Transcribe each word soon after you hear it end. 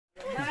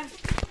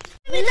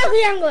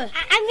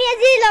আমি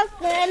আজি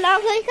লগ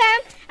হৈ খাম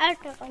আৰু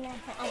টকনা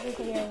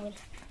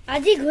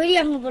আজি ঘূৰি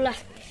আহো বলা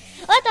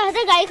অ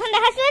তহঁতে গাড়ীখন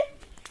দেখাচোন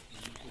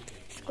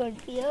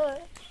স্কৰপিঅ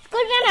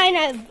নাই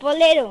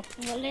বলেৰো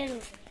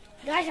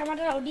গাইছ আমাৰ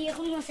তাত অডি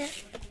এখন আছে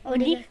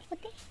অডি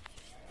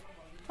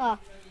অ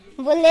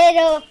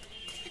বলেৰো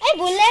এই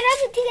বলেৰো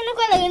উঠি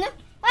কেনেকুৱা লাগে ন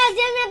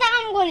আজি আমি এটা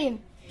কাম কৰিম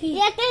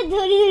ইয়াতে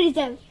ধৰি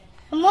যাম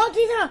মই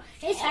উঠি যাওঁ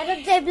এই চাইডত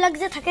যে এইবিলাক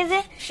যে থাকে যে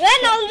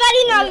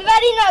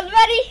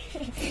নলবাৰী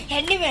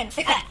হেণ্ডিমেন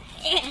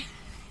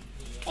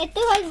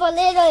এইটো হ'ল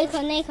বলেৰো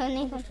এইখনে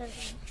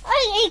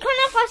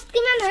এইখনৰ কষ্ট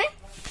কিমান হয়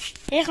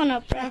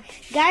এইখনৰ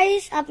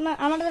গাইজ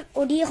আমাৰ তাত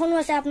অডি এখনো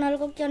আছে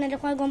আপোনালোকক কিয়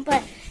নেদেখুৱাই গম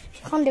পায়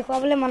এখন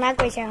দেখুৱাবলৈ মনা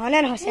কৰিছে হয়নে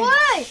নহয়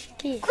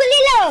খুলি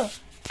লওঁ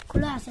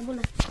খোলা আছে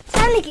বোলা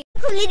চাওঁ নেকি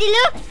খুলি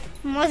দিলো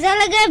মজা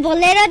লাগে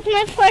বলেৰত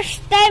মই ফাৰ্ষ্ট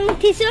টাইম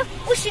উঠিছো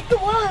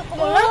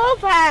অ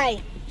ভাই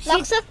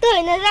লগচকটো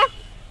হৈ নাযাওঁ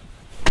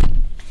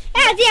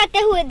আজি ইয়াতে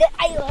শুৱে দে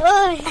আইঅ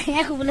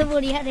শুবলৈ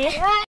বঢ়িয়া দে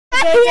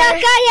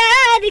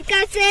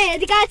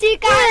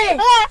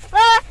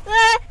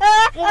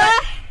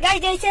গাই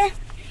দিছে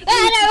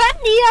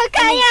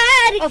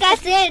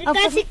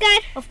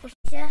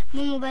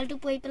মোৰ মোবাইলটো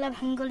পৰি পেলাই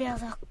ভাঙি গ'লে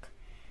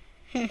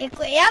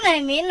একো এয়া নাই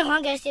মেইন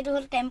নহয় গেছ এইটো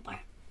হ'ল টেম্পাৰ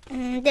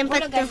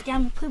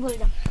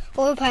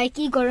অ ভাই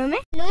কি গৰমে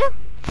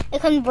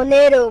এখন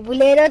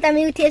বলেৰত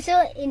আমি উঠি আছো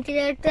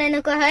ইণ্টেৰিয়ৰটো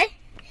এনেকুৱা হয়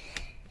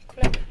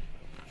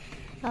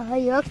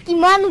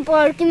কিমান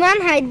ওপৰ কিমান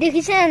হাইট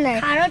দেখিছে নাই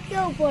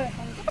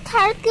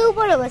থাৰতকে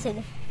ওপৰ হ'ব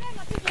চাগে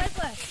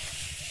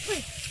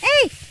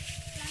এই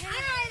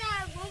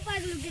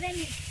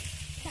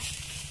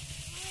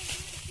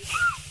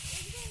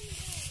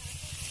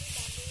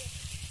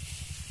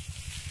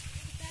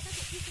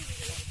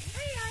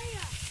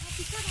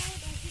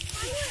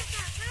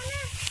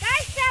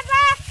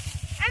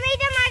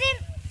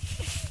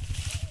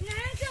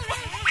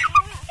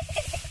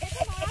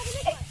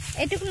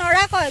এইটোক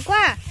নৰা কয়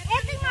কোৱা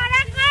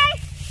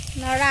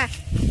নৰা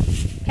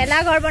ভেলা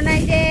ঘৰ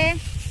বনাইছে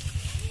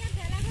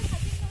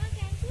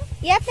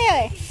ইয়াতে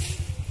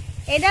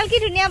এইডাল কি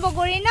ধুনীয়া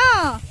বগৰী ন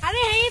আমি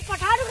সেই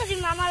পথাৰটো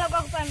খাজিম আমাৰ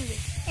লগক পাম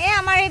এই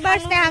আমাৰ এইবাৰ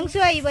স্নেহাংশু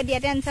আহিব দিয়া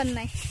টেনচন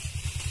নাই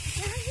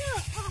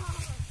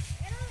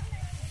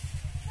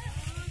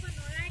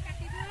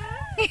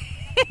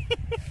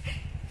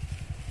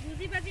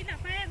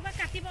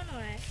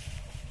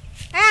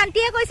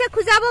আন্টিয়ে কৈছে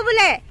খুজাব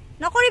বোলে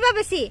নকৰিবা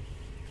বেছি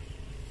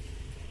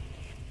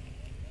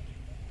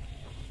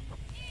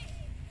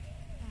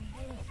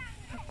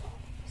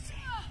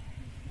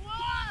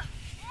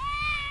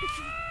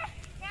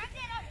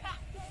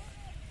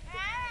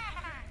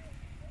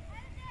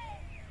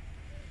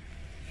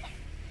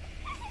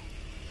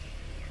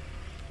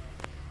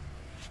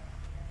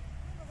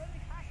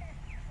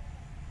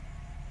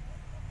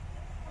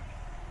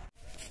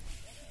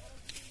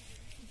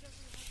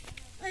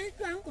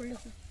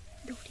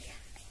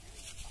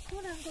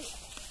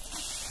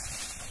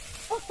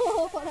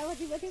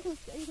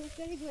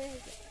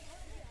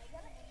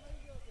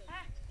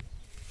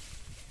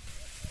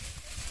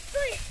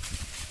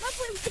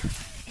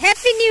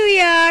Happy New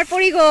Year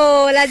পৰি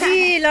গ'ল আজি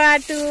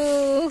লৰাটো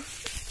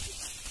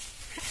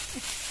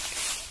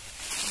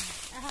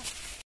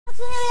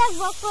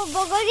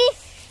বগৰী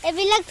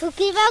এইবিলাক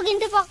ঢুকিবাও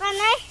কিন্তু পকা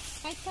নাই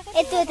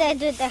এইটো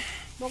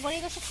বগৰী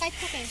গছত কাইট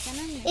থাকে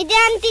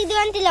এতিয়া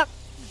আন্টি লক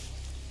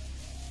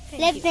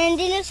লেফট হ্যান্ড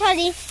দিলো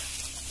সরি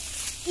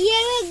ইয়ে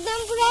একদম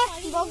পুরো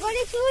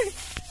বগরি চুর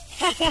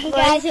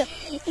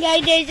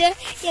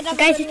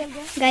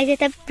গাইজ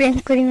এটা প্রেম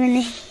করি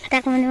মানে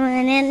তাক মানে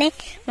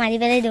মারি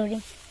পেলাই দৌড়ি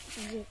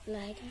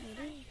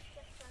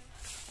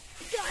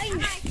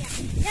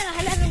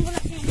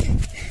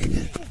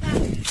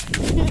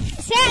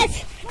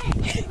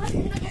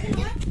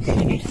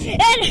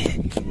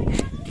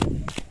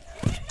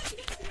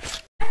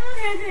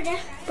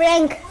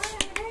প্রেঙ্ক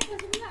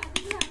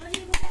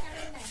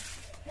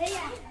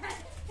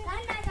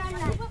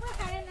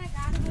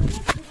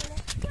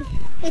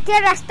এতিয়া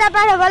রাস্তা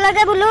পার হব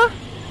লাগে বলো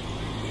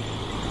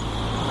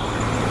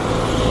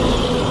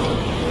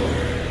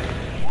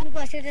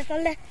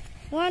চলে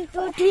 1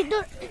 2 3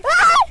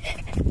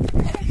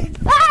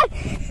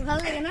 ভাল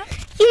লাগে না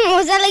কি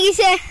মজা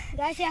লাগিছে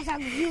গাইস আসা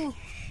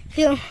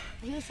ভিউ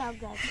সব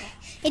গাইস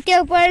এটা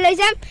উপরে লই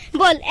যাম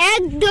বল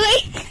 1 2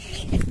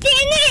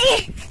 3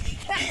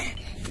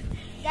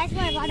 গাইস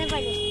মই বানে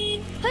পাইলে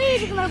হই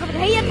তোমার কথা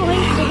হেয়া তো হই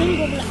জগিং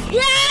গোবলা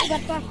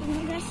বাট pass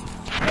guys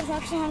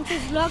Snehangshu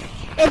vlog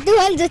etu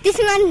hol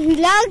Jyotisman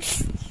vlogs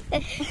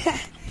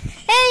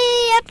ei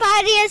ya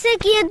pari ase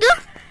ki etu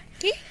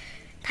ki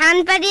dhan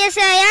pari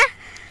ase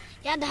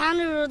ya dhan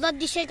rodot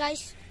dise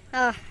guys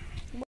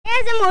e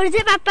je mor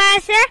je papa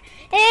ase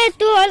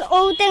etu hol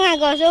outenga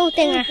gos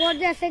outenga upor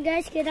je ase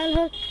guys kedal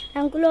hol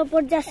angulo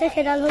upor je ase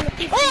kedal hol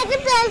oi etu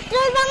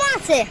petrol bama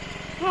ase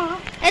ha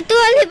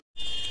etu hol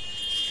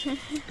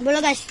bolo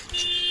guys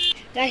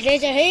le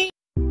je hey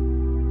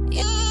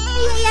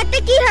yate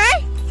ki hai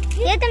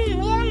ये तो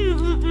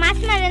माछ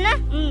मारे ना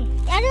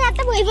यार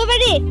आता बहिबो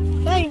पारी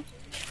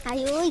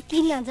আয়ো কি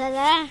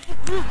নজাৰা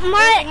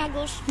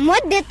মই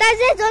দেতা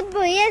যে যত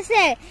বহি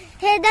আছে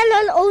হেডাল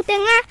হল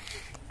ঔটেঙা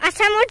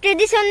আসামৰ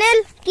ট্ৰেডিশনাল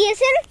কি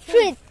আছিল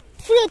ফ্ৰুট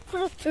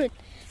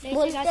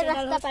বলতে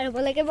ৰাস্তা পাৰ হ'ব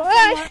লাগে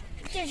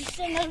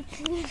ট্ৰেডিশনাল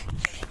ফ্ৰুট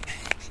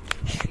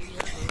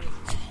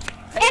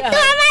এটো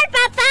আমাৰ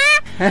পাপা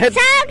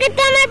চাও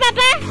কিটো আমাৰ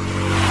পাপা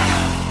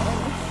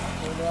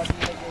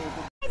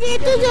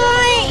যেটো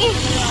জয়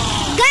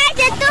গাইজ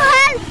এটো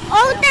হল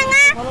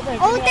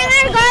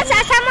ঔটেঙাৰ গছ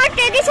আসামৰ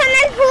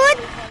ট্ৰেডিশনাল ফুড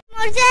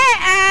মোৰ যে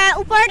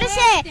ওপৰত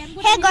আছে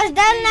হে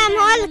গছডাল নাম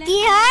হল কি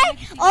হয়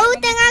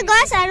ঔটেঙা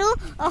গছ আৰু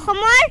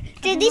অসমৰ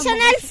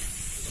ট্ৰেডিশনাল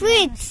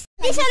ফুডছ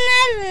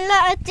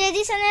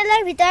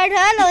ট্ৰেডিশনালৰ ভিতৰত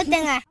হল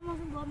ঔটেঙা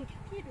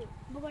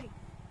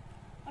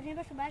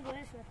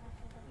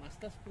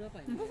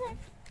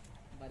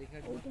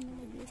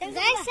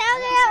গাইজ চাও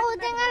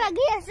ঔটেঙা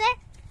লাগি আছে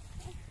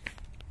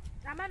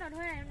আমাৰ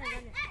নধৰে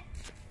নাজানে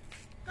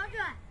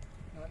কজোৱা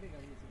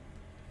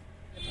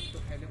তো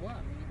খাই লব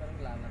আমি বাৰু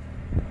লালা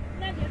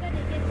না দেউতা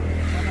দেখে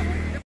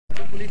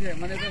পুলিশ হে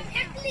মানে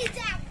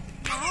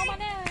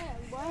মানে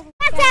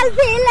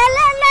সেলফি লা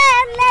লা লা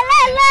লা লা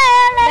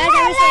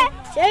লা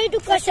এই টু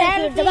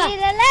সেলফি যাবা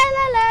লা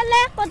লা লা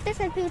লা করতে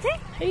সেলফি উঠে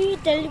এই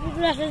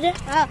টেলিফোন আছে যে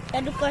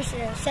এটু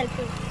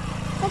সেলফি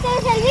কত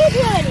সেলফি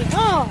উঠে আরে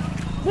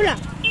বলা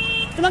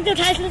তোমাক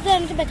উঠাইছিল যে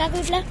আমি বেকা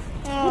কৰিলা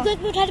মোক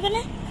একটু উঠাই দিবা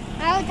না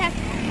আও থাক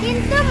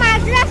কিন্তু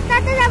মাঝ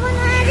ৰাস্তাতে যাব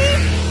নোৱাৰি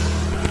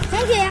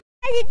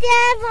যেতিয়া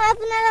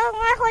আপোনালোকক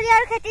মই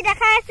খৰিয়াৰ খেতি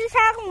দেখাই আছো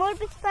চাওক মোৰ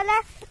পিছফালে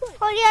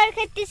খৰিয়াৰ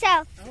খেতি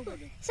চাওক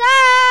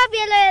সব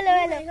এলো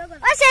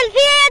ও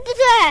সেলফি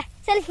তুজো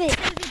সেলফি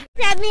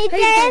আমি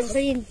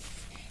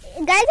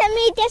গাইজ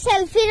আমি এতিয়া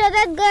সেলফি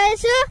ৰডত গৈ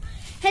আছো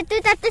হেতু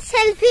তাতে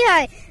সেলফি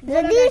হয়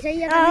যদি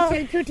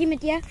সেলফি উঠিম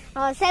এতিয়া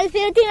সেলফি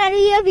উঠিম আৰু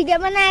ইও ভিডিও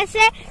বনাই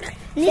আছে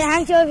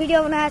নিহাংশু ভিডিও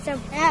বনাই আছে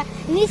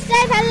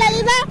নিশ্চয় ভাল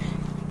লাগিব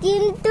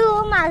কিন্তু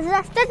মাঝ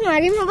রাস্তাত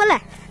নোৱাৰিম হ'বলা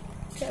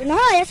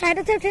নহয় এই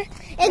সাইডতে উঠে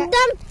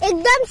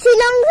একদম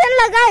শিলং যেন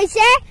লগা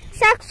হৈছে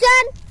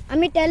সাকশন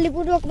আমি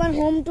টেলিপুটো অকমান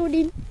হোম টু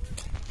দিম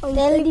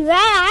তেল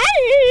দিবা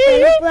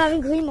টেলিপু আমি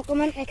ঘুৰিম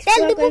অকমান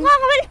এক্সপ্লোৰ কৰিম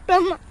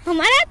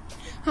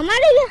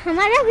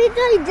हमारा भी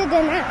तो इज्जत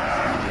है ना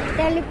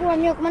टेलिपु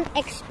আমি অকমান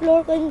এক্সপ্লোৰ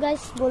কৰিম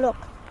গাইস বলক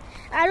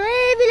আৰু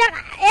এই বিলাক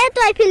এটো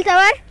আইফিল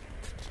টাৱাৰ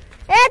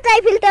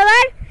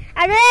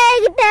আৰু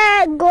এইটা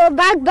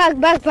বাগ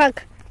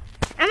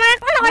আমাৰ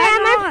কোন হয়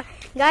আমাৰ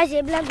গাইস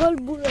এইবিলাক গল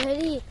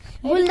হেৰি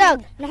বুলডগ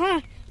নহয়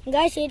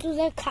গাইস এইটো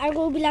যে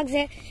খাৰগো বিলাক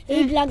যে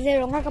এই বিলাক যে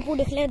ৰঙা কাপোৰ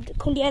দেখলে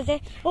খুন্দিয়া যে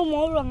ও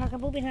মোৰ ৰঙা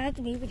কাপোৰ পিন্ধা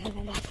তুমি পিন্ধা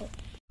না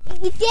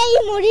এতিয়া ই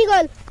মৰি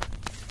গল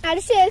আৰু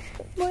সে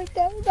মই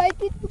তাই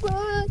বাইতি গল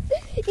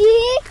ই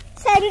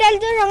স্যান্ডেল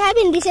তো ৰঙা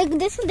পিন্ধিছে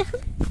দেখো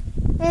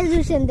এই জু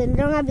স্যান্ডেল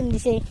ৰঙা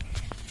পিন্ধিছে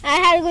আৰ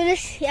হাৰ গলে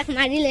এক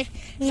মাৰিলে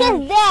শেষ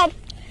দেখ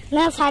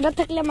না সাইডত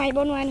থাকলে মাৰিব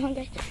নোৱাৰে নহয়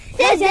গাইস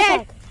শেষ দেখ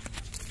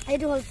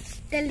এইটো হল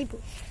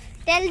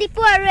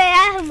টেলিপু আৰু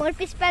এয়া মোৰ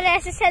পিছপালে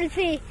আছে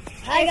সেলফি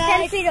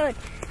ৰোড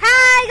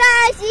হাই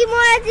গাইস ই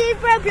মই আজিৰ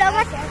পৰা ব্লগ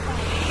আছে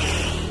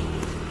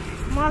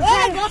মজা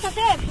গছ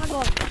আছে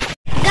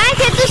গাইস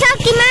এটো সব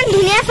কিমান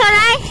ধুনীয়া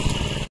চৰাই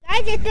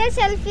গাইস এটো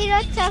সেলফি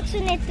ৰোড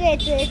চাওকচোন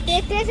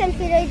এটো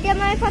সেলফি ৰোড এতিয়া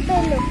মই ফটো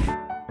ললো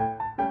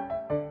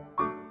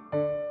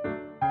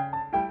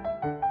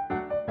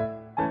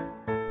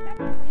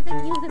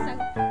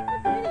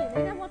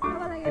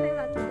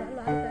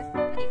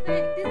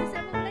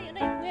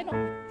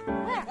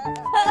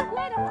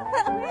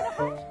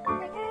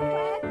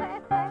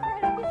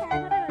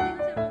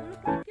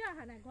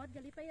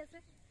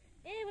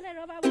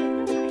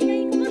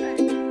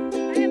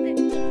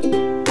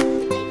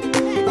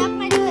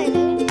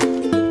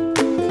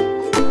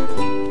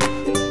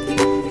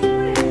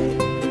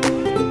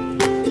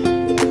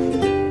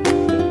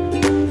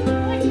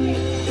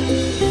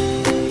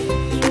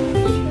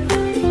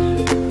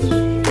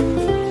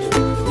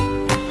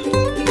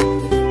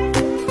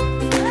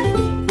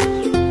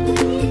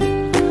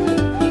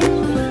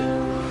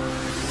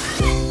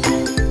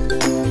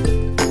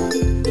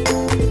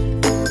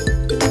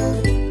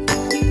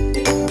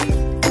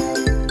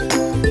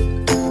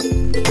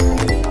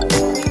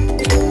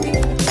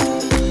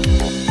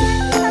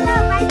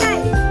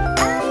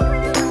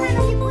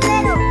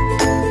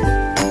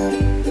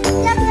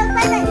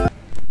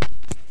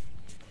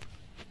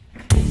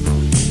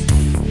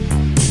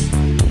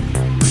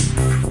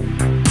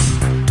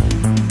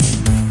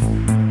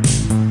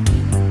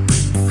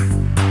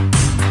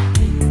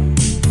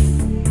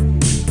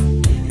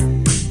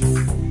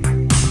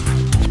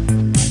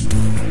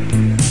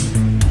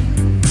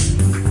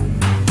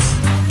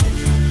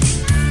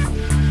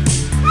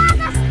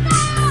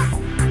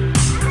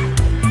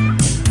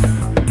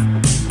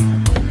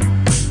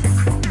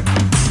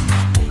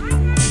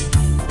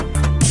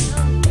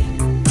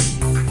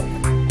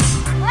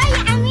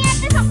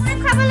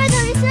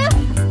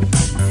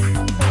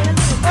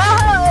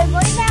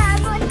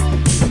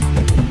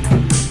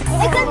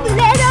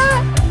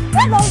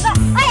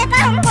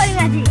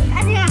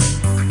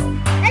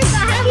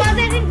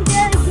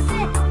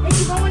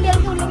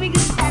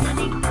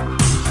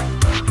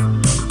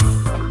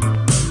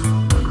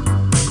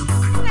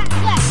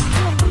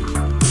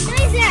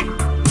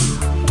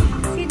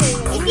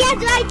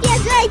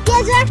এতিয়া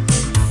যা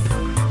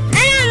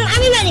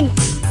আমি মাৰিম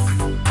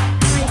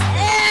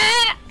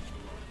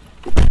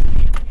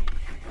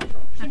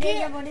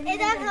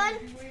এটা হ'ল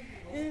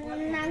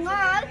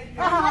নাঙল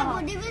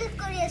বডি বিল্ড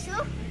কৰি আছো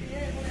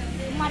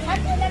মাথা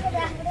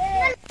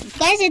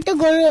গাইস এটো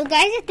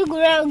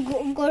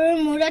গৰুৰ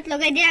মূৰত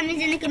লগাই দিয়ে আমি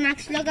যেনেকৈ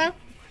মাস্ক লগাও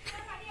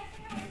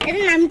এটো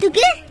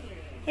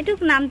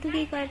নামটো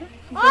কি কয়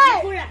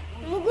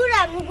মুগুৰা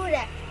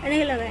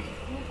এনেকৈ লগাই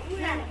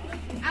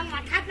আ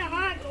মাথাত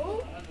নহয়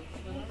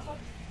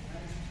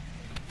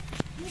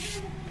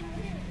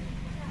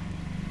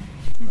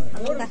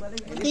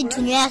কি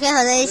ধুনীয়াকে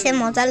সজাইছে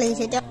মজা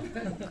লাগিছে এতিয়া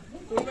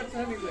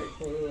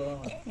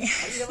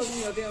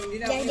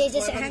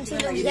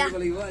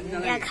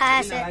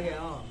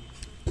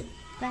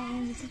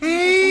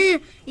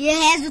ये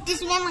है ज्योतिष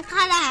मैम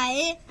खा रहा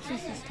है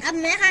अब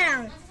मैं खा रहा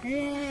हूँ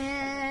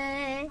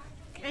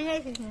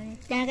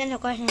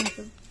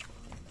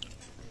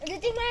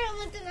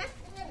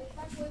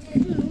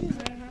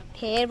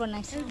फेर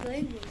बनाइছে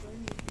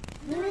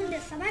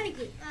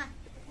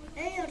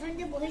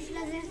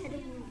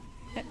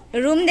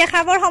रूम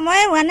देखाবৰ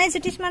সময় হোৱা নাই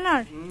জ্যোতিষ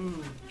মানৰ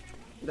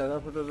দাদা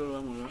ফটো লবা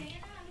মোৰ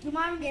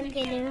তোমাৰ গেম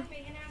খেলিলো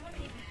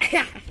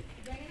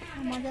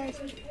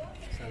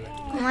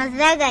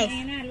মজা গাইস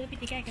আলু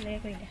পিটিকা খেলে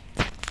কইলা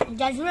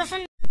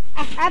জাজুরাসন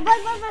বল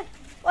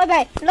ওই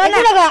ভাই লো না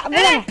লগা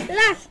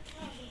লা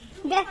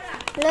দে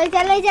লৈ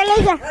যা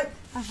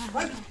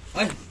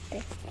ওই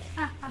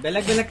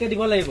বেলেগ কে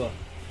দিব লাগিব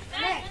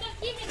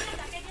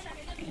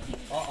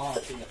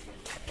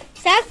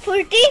সাক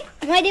ফুর্তি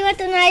মই দিব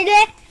তো নাই দে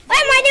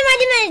ওই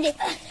মারি দে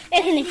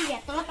এখানে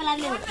তোলা পেলা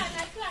ले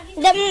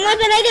दम मैं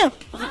पेला दे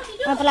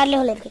मैं पेला ले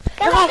होले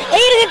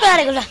এই রে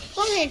পেলা গলা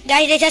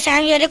গাই দেছা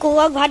সাং ইরে কোক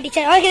ভাত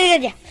দিছে ওই কে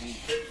দে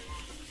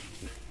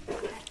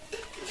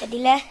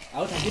দিলে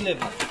আও থাকিলে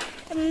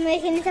মই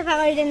এখানে সাফা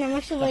কৰি দে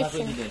নামক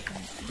শুবাইছে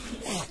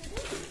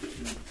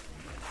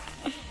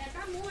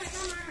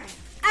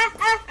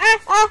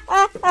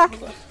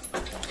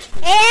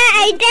ए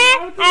आइटा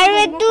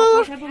अरे तू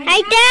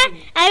आइटा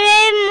अरे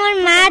मोर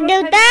माँ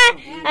देवता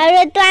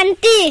अरे तू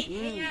आंटी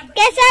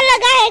कैसा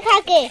लगा है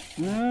खाके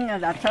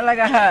अच्छा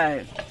लगा है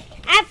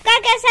आपका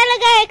कैसा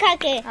लगा है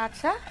खाके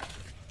अच्छा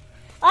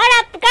और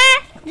आपका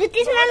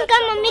ज्योतिष मैम का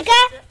मम्मी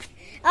का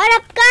और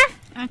आपका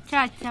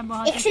अच्छा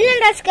बहुत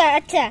एक्सीलेंट का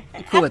अच्छा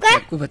आपका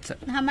खूब अच्छा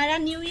हमारा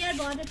न्यू ईयर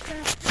बहुत अच्छा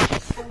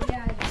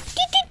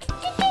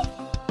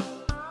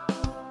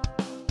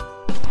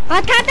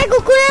हठाते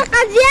कुकुर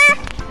काजिया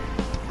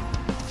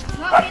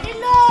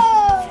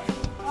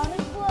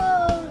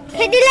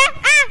खेदिला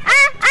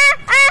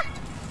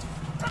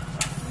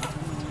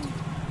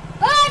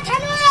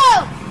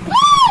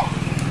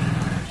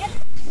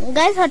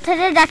गाइस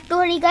हठाते डाक्टो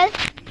हरि गल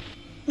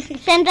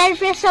सेंट्रल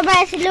फ्रेश सभा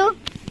आसिलो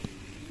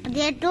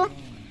जेतु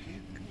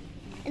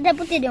এটা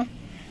পুতি দিও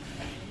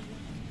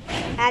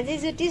আজি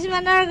জ্যোতিষ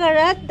মানৰ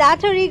ঘৰত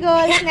দাঁত হৰি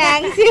গল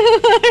স্নেহাংশু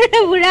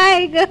বুঢ়া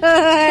হৈ গল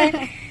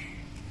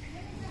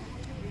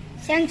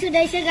স্নেহাংশু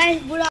দাইছে গাইস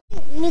বুঢ়া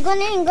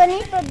নিগনি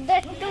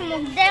পদ্ধতিটো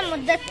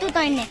মুদ্দাটো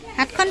তইনে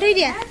হাতখন ধুই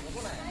দিয়া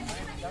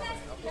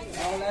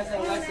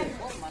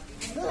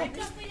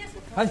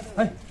হাই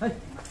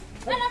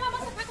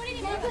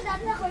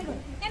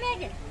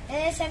এ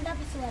সেন্টার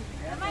পিছুৱাল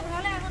আমাৰ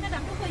ঘৰলে আগতে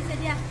ডাকু কৈছে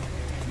দিয়া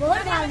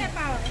বহুত ভাল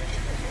পাও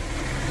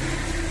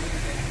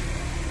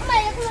আমাৰ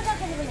একো লগা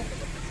খেলিবলে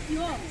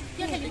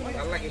কি খেলিব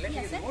ভাল লাগিলে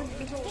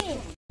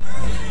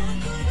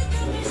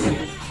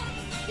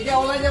এটা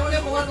ওলাই যাবলে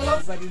কোৱা তলক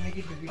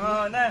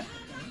না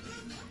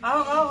আও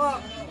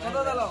কত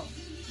দালো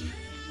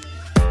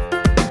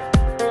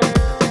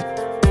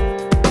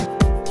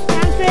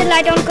ট্ৰান্সফাৰ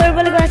লাইট অন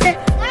কৰিবলৈ গৈ আছে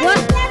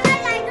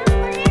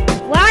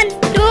 1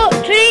 2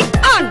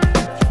 3 অন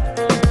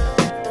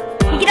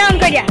কিটা অন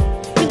কৰি দিয়া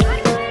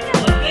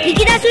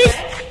কিটা সুইচ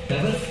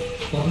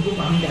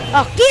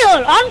কি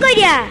হল অন কৰি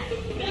দিয়া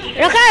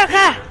ৰখা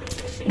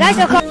গাইস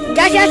ৰখা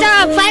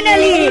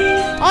finally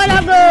all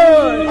of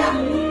goal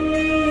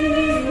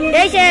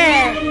দেইছে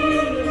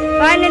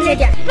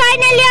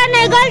finally on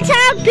গোল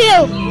চাওক ভিউ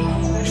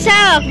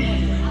চাওক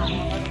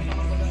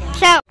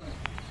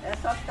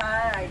এসব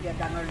তাই আইডিয়া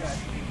ডাঙৰ লয়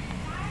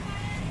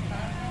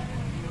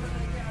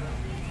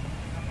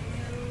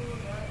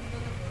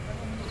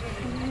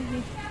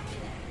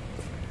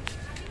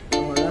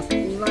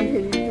ইমান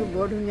হেৰিটো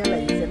বৰ ধুনীয়া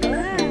লাগিছে ন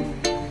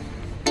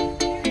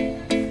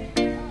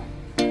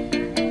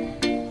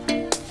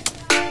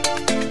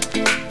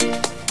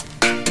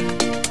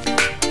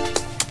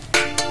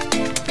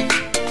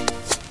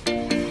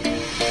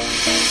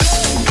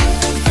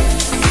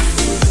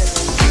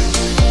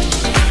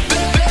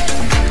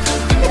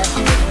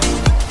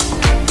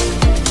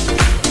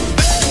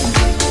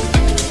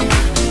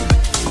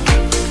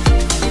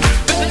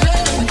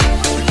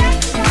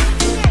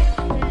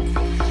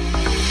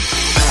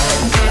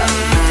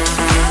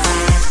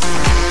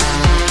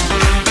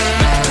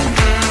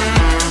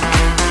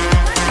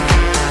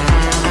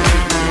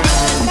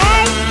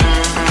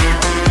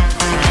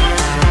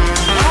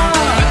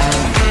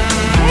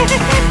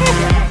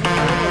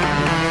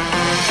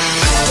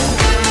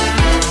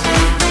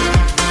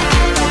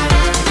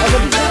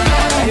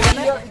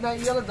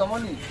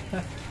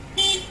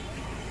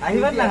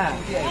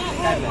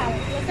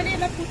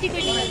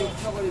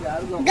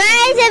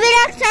গাইজ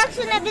এবিলাক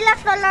চাওকচোন এবিলাক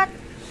তলত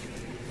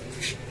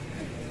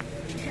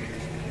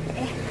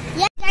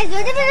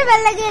যদি ভিডিও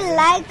ভাল লাগে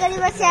লাইক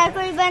কৰিব শ্বেয়াৰ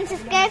কৰিব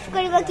সাবস্ক্ৰাইব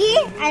কৰিব কি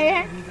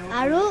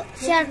আৰু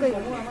শ্বেয়াৰ কৰিব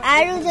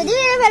আৰু যদি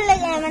ভিডিও ভাল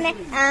লাগে মানে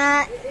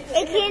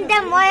এইখিনিতে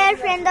মই আৰু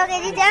ফ্ৰেণ্ডক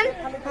এৰি যাম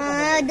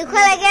দুখ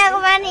লাগে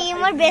অকমান ই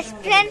মোৰ বেষ্ট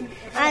ফ্ৰেণ্ড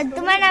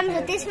তোমাৰ নাম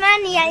জ্যোতিষমান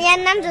ইয়াৰ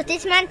নাম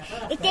জ্যোতিষমান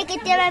এতিয়া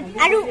কেতিয়াবা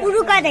আৰু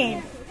উৰুকা দে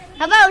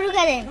হ'ব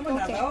উৰুকা দে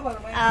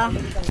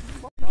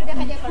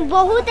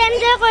বহুত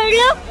এনজয়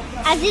কৰিলো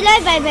আজিলৈ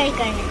বাই বাই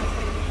কাৰণে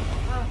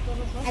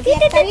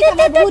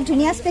বহুত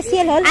ধুনীয়া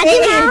স্পেচিয়েল হ'ল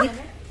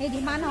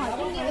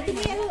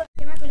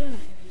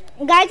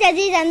গাইজ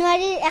আজি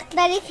জানুৱাৰী 1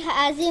 তাৰিখ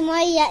আজি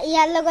মই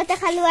ইয়াৰ লগতে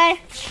খালো আৰু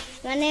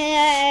মানে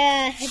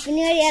হেপী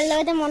নিউ ইয়াৰ ইয়াৰ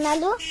লগতে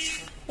মনালো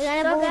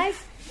গাইজ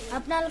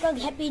আপোনালোকক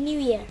হেপী নিউ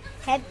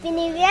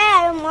ইয়াৰ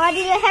আৰু মই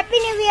দিলো হেপী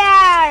নিউ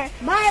ইয়াৰ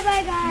bye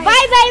bye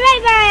bye bye bye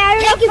bye আৰু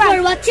থ্যাংক ইউ ফৰ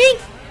ওয়াচিং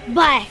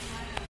বাই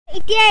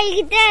এতিয়া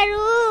এইগিটা আৰু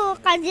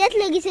কাজিয়াত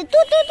লাগিছে তু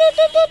তু তু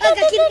তু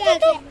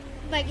তু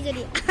বাকি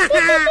যদি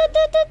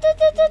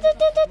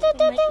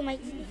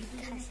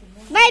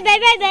bye bye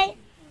bye bye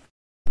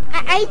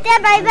आइता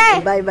bye bye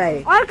bye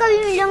bye और कभी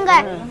मिलूंगा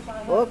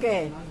ओके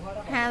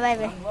हाँ बाय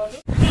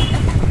बाय